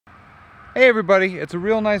Hey everybody, it's a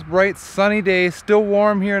real nice bright sunny day, still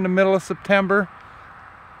warm here in the middle of September.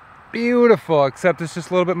 Beautiful, except it's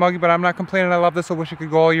just a little bit muggy, but I'm not complaining. I love this. I wish I could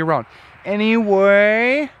go all year round.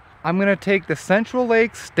 Anyway, I'm gonna take the Central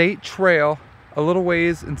Lake State Trail a little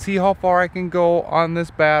ways and see how far I can go on this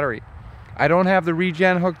battery. I don't have the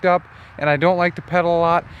regen hooked up and I don't like to pedal a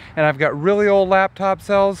lot, and I've got really old laptop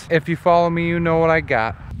cells. If you follow me, you know what I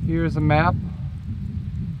got. Here's a map.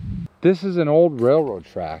 This is an old railroad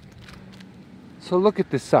track. So look at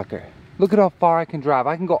this sucker. Look at how far I can drive.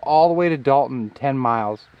 I can go all the way to Dalton in 10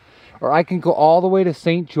 miles. Or I can go all the way to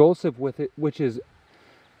St. Joseph with it, which is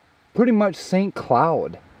pretty much St.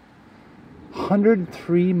 Cloud.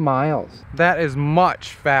 103 miles. That is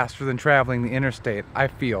much faster than traveling the interstate, I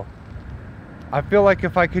feel. I feel like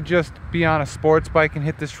if I could just be on a sports bike and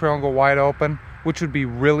hit this trail and go wide open, which would be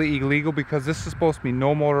really illegal because this is supposed to be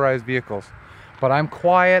no motorized vehicles. But I'm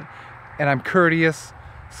quiet and I'm courteous,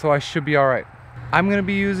 so I should be all right. I'm going to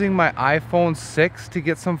be using my iPhone 6 to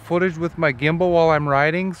get some footage with my gimbal while I'm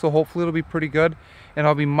riding, so hopefully it'll be pretty good. And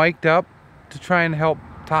I'll be mic'd up to try and help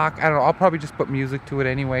talk. I don't know, I'll probably just put music to it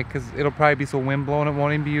anyway because it'll probably be so windblown it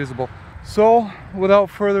won't even be usable. So, without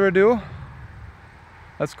further ado,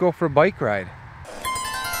 let's go for a bike ride.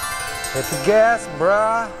 Hit the gas,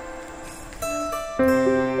 brah.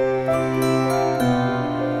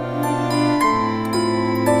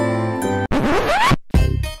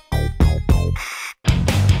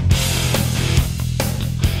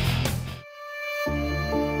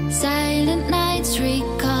 Silent nights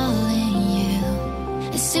recalling you,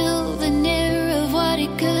 a souvenir of what it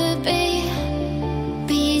could be.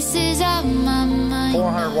 Pieces of my mind.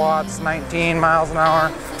 400 watts, 19 miles an hour.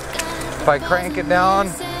 If I crank it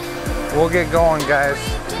down, we'll get going, guys.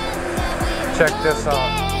 Check this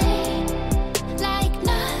out.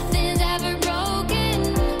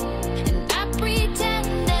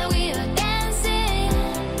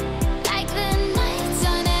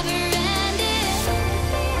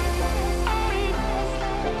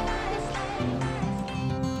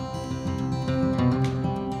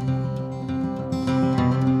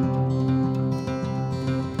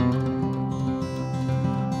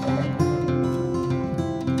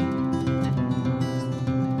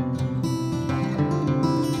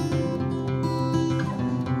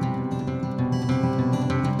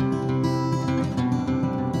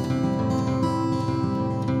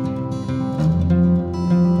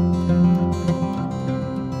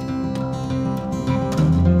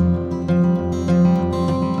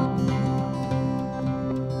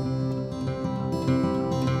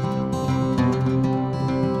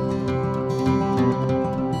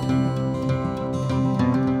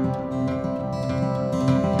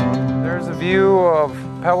 View of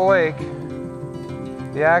Pebble Lake.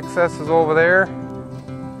 The access is over there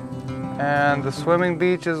and the swimming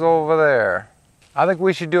beach is over there. I think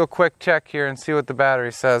we should do a quick check here and see what the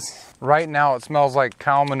battery says. Right now it smells like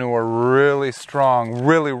cow manure, really strong,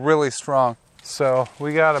 really strong. So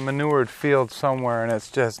we got a manured field somewhere and it's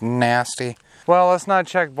just nasty. Well, let's not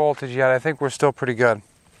check voltage yet. I think we're still pretty good.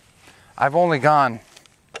 I've only gone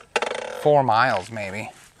 4 miles maybe.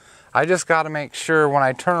 I just got to make sure when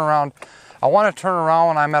I turn around, I want to turn around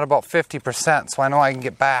when I'm at about 50% so I know I can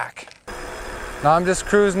get back. Now I'm just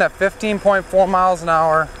cruising at 15.4 miles an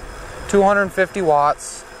hour, 250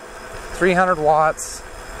 watts, 300 watts,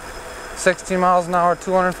 16 miles an hour,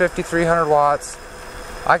 250, 300 watts.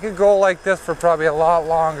 I could go like this for probably a lot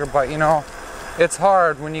longer, but you know, it's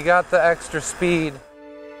hard when you got the extra speed.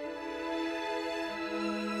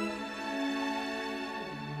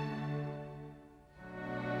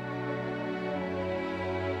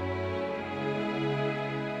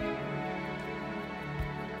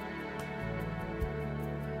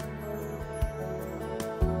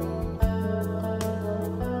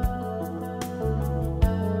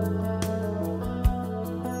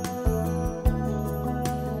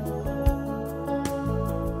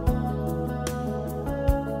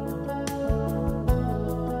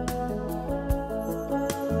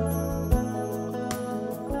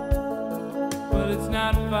 It's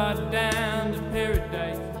not far down to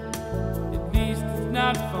paradise, at least it's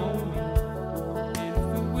not for me. And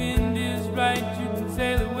if the wind is right, you can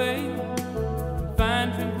sail away and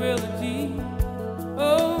find tranquility.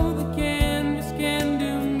 Oh, the canvas can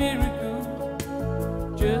do miracles,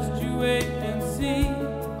 just you wait and see.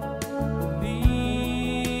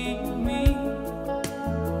 Believe me,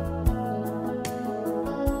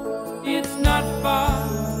 it's not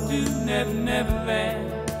far to Never Land.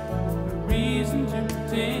 Reason to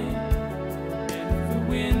pretend, and if the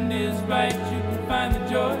wind is right, you can find the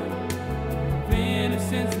joy of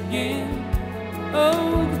innocence again.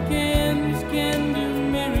 Oh, the canvas can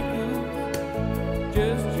do miracles,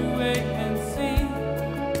 Just you wait and see.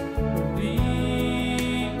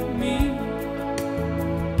 Believe me.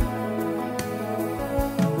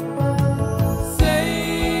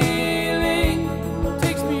 Sailing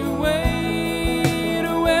takes me away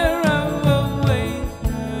to where I've always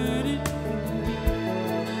heard it.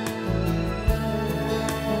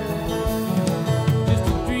 Just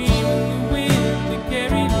a dream of the wind that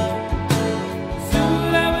carried me.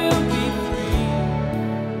 Soon I will be free.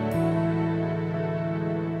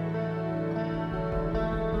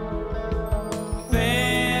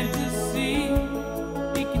 Fantasy,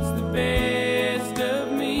 it gets the best of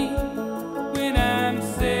me when I'm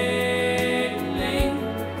sailing.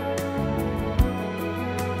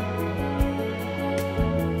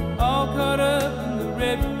 All caught up in the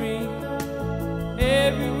reverie.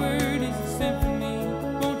 Every word is a symphony.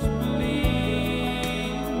 Won't you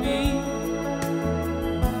believe me?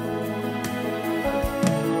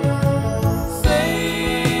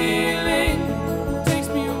 Sailing takes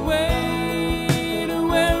me away to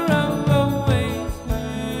where I've always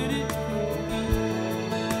heard it.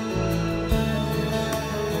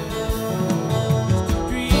 Just a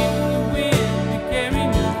dream of the wind to carry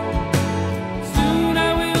me. Soon I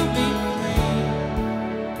will be free.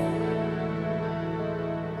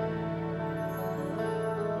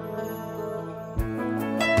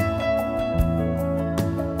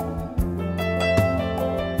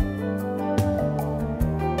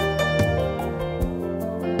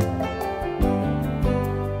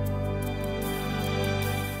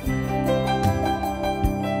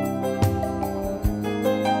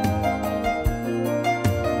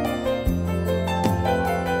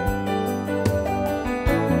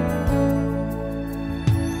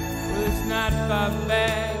 Well, it's not far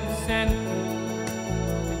back to Santa Cruz.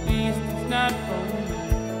 At least it's not from me.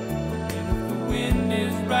 And if the wind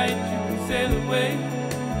is right, you can sail away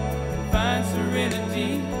and find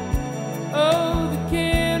serenity. Oh, the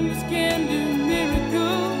canvas can do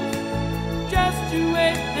miracles. Just you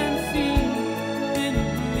wait and see. Then you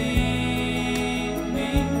believe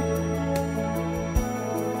me.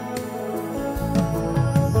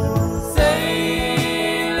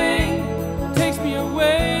 Sailing takes me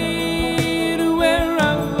away to where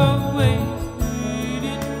I've always heard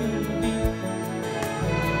it could be.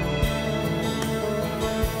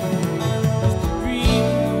 Just a dream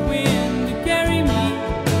of the wind to carry me.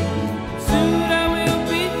 Soon I will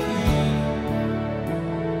be free.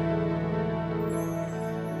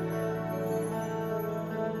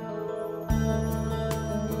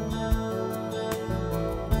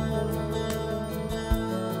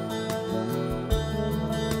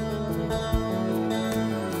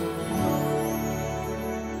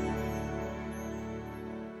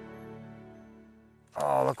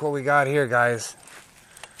 Oh, look what we got here, guys.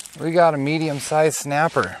 We got a medium-sized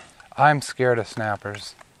snapper. I'm scared of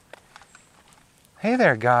snappers. Hey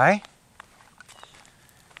there, guy.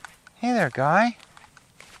 Hey there, guy.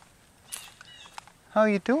 How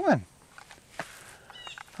you doing?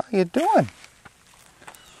 How you doing?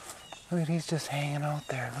 Look at, he's just hanging out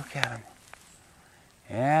there. Look at him.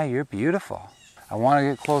 Yeah, you're beautiful. I want to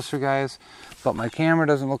get closer, guys, but my camera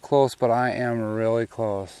doesn't look close, but I am really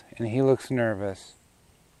close, and he looks nervous.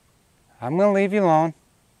 I'm going to leave you alone.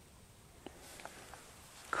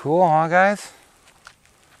 Cool, huh, guys?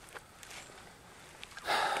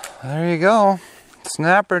 There you go.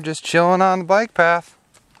 Snapper just chilling on the bike path.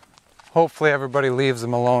 Hopefully everybody leaves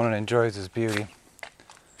him alone and enjoys his beauty.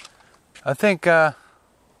 I think I'm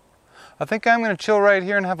going to chill right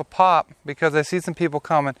here and have a pop because I see some people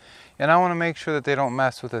coming and I want to make sure that they don't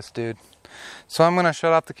mess with this dude. So I'm going to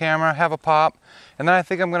shut off the camera, have a pop, and then I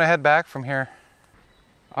think I'm going to head back from here.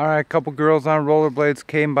 Alright, a couple girls on rollerblades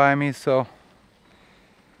came by me, so,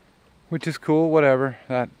 which is cool, whatever.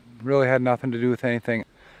 That really had nothing to do with anything.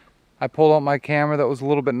 I pulled out my camera that was a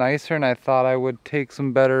little bit nicer and I thought I would take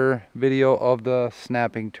some better video of the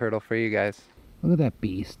snapping turtle for you guys. Look at that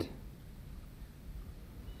beast.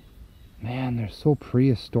 Man, they're so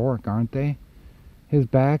prehistoric, aren't they? His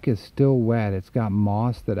back is still wet. It's got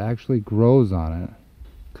moss that actually grows on it.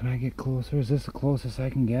 Can I get closer? Is this the closest I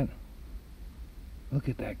can get? Look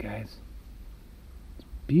at that, guys. It's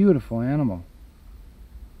a beautiful animal.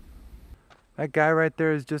 That guy right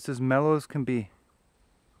there is just as mellow as can be.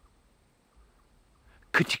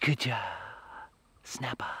 Kucha kucha.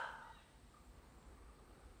 Snapper.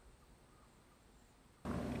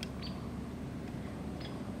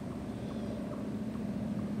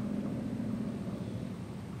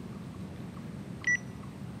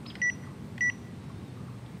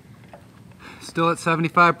 Still at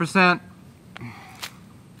 75%.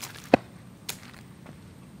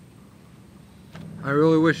 I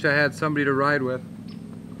really wished I had somebody to ride with.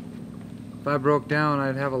 If I broke down,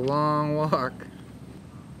 I'd have a long walk.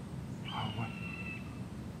 Oh,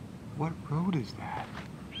 what road is that?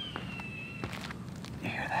 You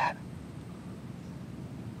hear that?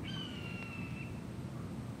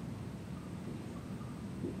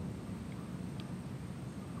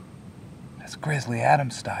 That's Grizzly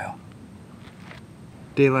Adams style.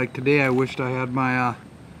 Day like today, I wished I had my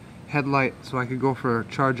headlight so I could go for a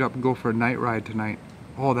charge up and go for a night ride tonight.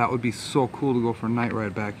 Oh, that would be so cool to go for a night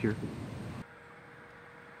ride back here.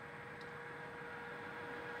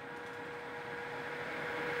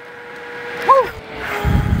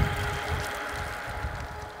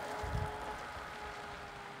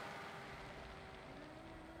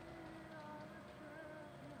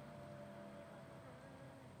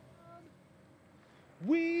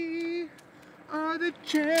 We are the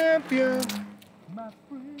champions, my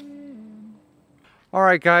friend.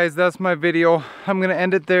 Alright guys, that's my video. I'm gonna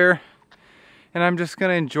end it there and I'm just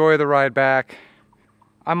gonna enjoy the ride back.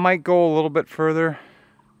 I might go a little bit further.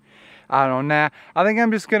 I don't know, I think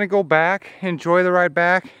I'm just gonna go back, enjoy the ride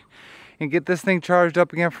back, and get this thing charged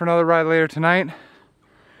up again for another ride later tonight.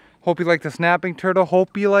 Hope you like the snapping turtle.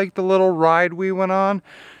 Hope you like the little ride we went on.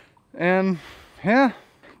 And yeah,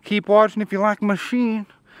 keep watching if you like machine.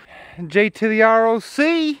 J to the ROC.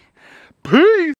 Peace.